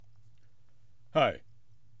Hi,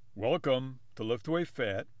 welcome to Lift Away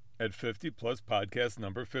Fat at 50 Plus podcast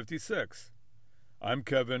number 56. I'm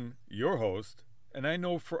Kevin, your host, and I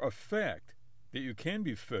know for a fact that you can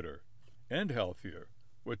be fitter and healthier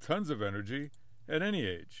with tons of energy at any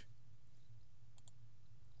age.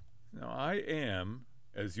 Now, I am,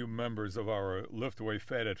 as you members of our Lift Away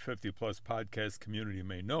Fat at 50 Plus podcast community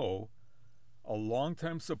may know, a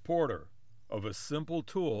longtime supporter of a simple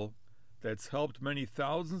tool that's helped many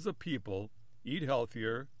thousands of people eat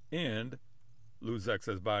healthier and lose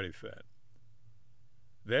excess body fat.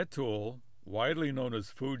 That tool, widely known as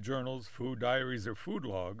food journals, food diaries, or food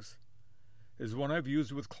logs, is one I've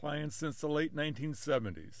used with clients since the late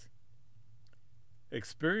 1970s.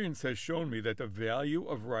 Experience has shown me that the value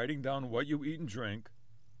of writing down what you eat and drink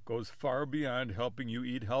goes far beyond helping you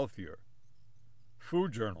eat healthier.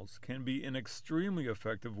 Food journals can be an extremely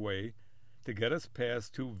effective way to get us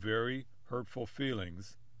past two very hurtful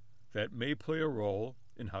feelings that may play a role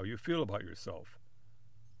in how you feel about yourself.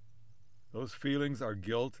 Those feelings are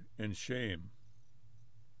guilt and shame.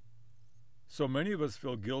 So many of us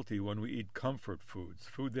feel guilty when we eat comfort foods,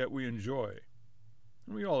 food that we enjoy.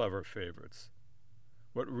 And we all have our favorites.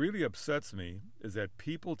 What really upsets me is that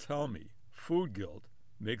people tell me food guilt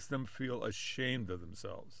makes them feel ashamed of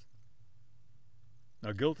themselves.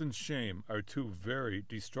 Now, guilt and shame are two very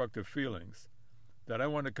destructive feelings that I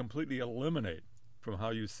want to completely eliminate from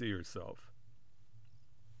how you see yourself.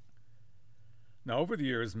 Now, over the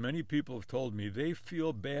years, many people have told me they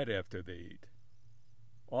feel bad after they eat.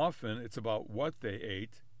 Often, it's about what they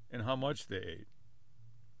ate and how much they ate.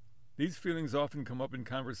 These feelings often come up in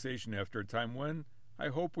conversation after a time when I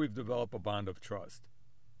hope we've developed a bond of trust.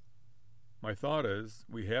 My thought is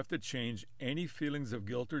we have to change any feelings of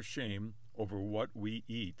guilt or shame over what we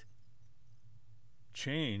eat.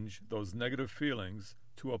 Change those negative feelings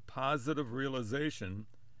to a positive realization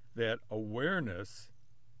that awareness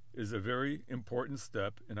is a very important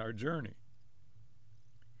step in our journey.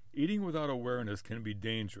 Eating without awareness can be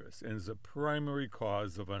dangerous and is a primary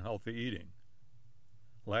cause of unhealthy eating.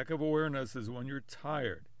 Lack of awareness is when you're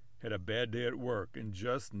tired, had a bad day at work, and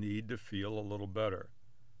just need to feel a little better.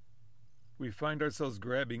 We find ourselves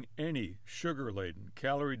grabbing any sugar-laden,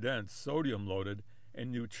 calorie-dense, sodium-loaded,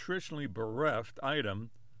 and nutritionally bereft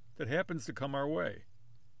item that happens to come our way.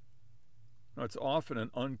 Now, it's often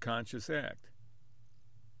an unconscious act.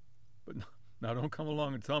 But now don't come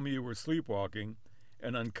along and tell me you were sleepwalking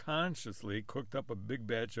and unconsciously cooked up a big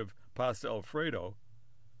batch of pasta Alfredo.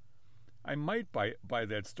 I might buy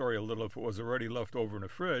that story a little if it was already left over in the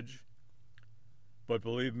fridge, but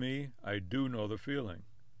believe me, I do know the feeling.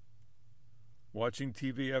 Watching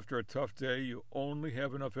TV after a tough day, you only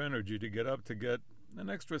have enough energy to get up to get an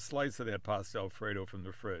extra slice of that pasta Alfredo from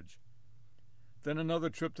the fridge. Then another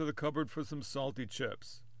trip to the cupboard for some salty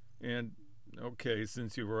chips. And, okay,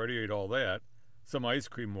 since you've already ate all that, some ice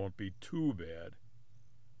cream won't be too bad.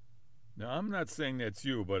 Now, I'm not saying that's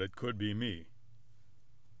you, but it could be me.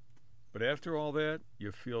 But after all that,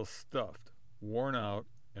 you feel stuffed, worn out,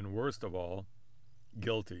 and worst of all,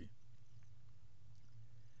 guilty.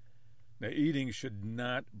 Now, eating should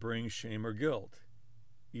not bring shame or guilt.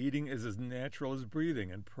 Eating is as natural as breathing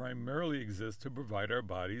and primarily exists to provide our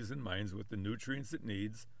bodies and minds with the nutrients it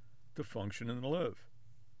needs to function and live.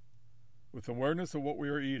 With awareness of what we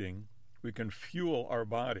are eating, we can fuel our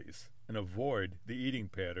bodies and avoid the eating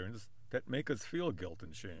patterns that make us feel guilt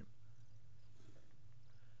and shame.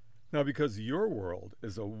 Now, because your world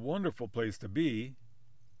is a wonderful place to be,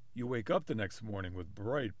 you wake up the next morning with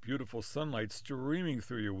bright, beautiful sunlight streaming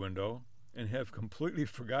through your window and have completely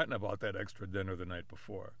forgotten about that extra dinner the night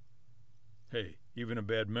before. Hey, even a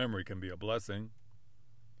bad memory can be a blessing.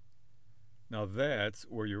 Now that's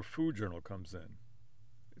where your food journal comes in.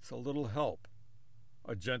 It's a little help,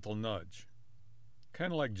 a gentle nudge.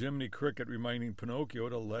 Kind of like Jiminy Cricket reminding Pinocchio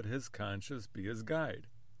to let his conscience be his guide.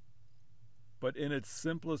 But in its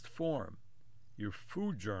simplest form, your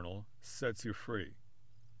food journal sets you free.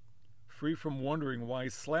 Free from wondering why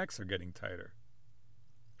slacks are getting tighter.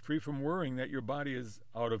 Free from worrying that your body is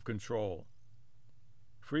out of control.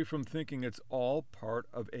 Free from thinking it's all part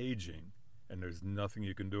of aging and there's nothing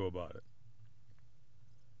you can do about it.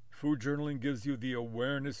 Food journaling gives you the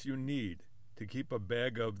awareness you need to keep a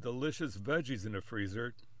bag of delicious veggies in the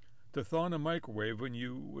freezer to thaw in a microwave when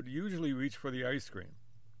you would usually reach for the ice cream.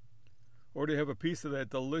 Or to have a piece of that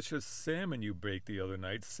delicious salmon you baked the other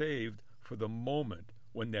night saved for the moment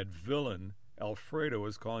when that villain Alfredo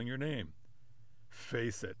is calling your name.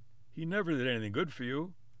 Face it, he never did anything good for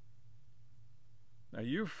you. Now,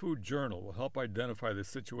 your food journal will help identify the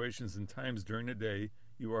situations and times during the day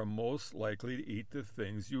you are most likely to eat the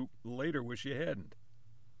things you later wish you hadn't.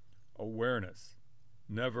 awareness,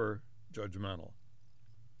 never judgmental.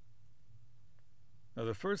 Now,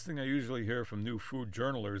 the first thing I usually hear from new food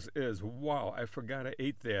journalers is, wow, I forgot I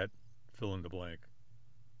ate that, fill in the blank.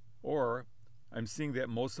 Or, I'm seeing that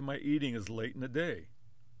most of my eating is late in the day.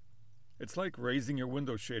 It's like raising your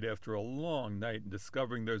window shade after a long night and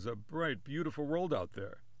discovering there's a bright, beautiful world out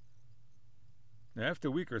there. Now, after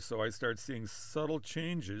a week or so, I start seeing subtle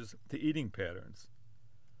changes to eating patterns.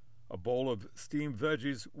 A bowl of steamed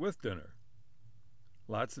veggies with dinner.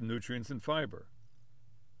 Lots of nutrients and fiber.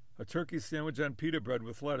 A turkey sandwich on pita bread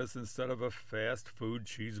with lettuce instead of a fast food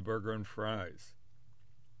cheeseburger and fries.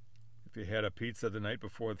 If you had a pizza the night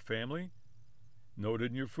before with family, note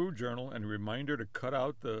it in your food journal and a reminder to cut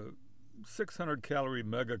out the 600-calorie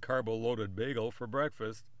mega-carbo-loaded bagel for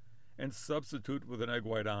breakfast and substitute with an egg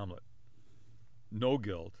white omelet. No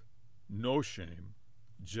guilt, no shame,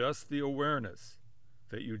 just the awareness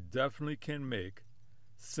that you definitely can make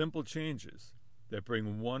simple changes that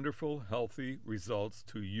bring wonderful, healthy results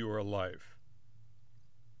to your life.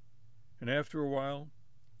 And after a while,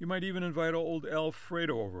 you might even invite old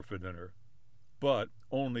Alfredo over for dinner, but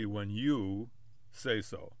only when you say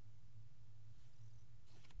so.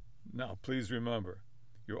 Now, please remember,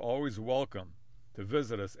 you're always welcome to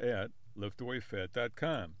visit us at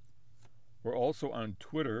liftawayfat.com. We're also on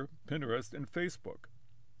Twitter, Pinterest, and Facebook.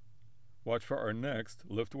 Watch for our next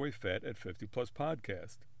Lift Away Fat at 50 Plus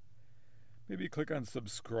podcast. Maybe click on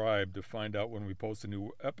subscribe to find out when we post a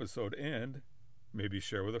new episode and maybe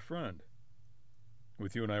share with a friend.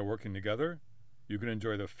 With you and I working together, you can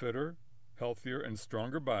enjoy the fitter, healthier, and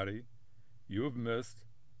stronger body you have missed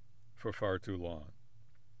for far too long.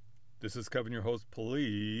 This is Kevin, your host.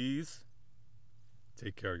 Please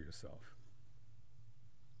take care of yourself.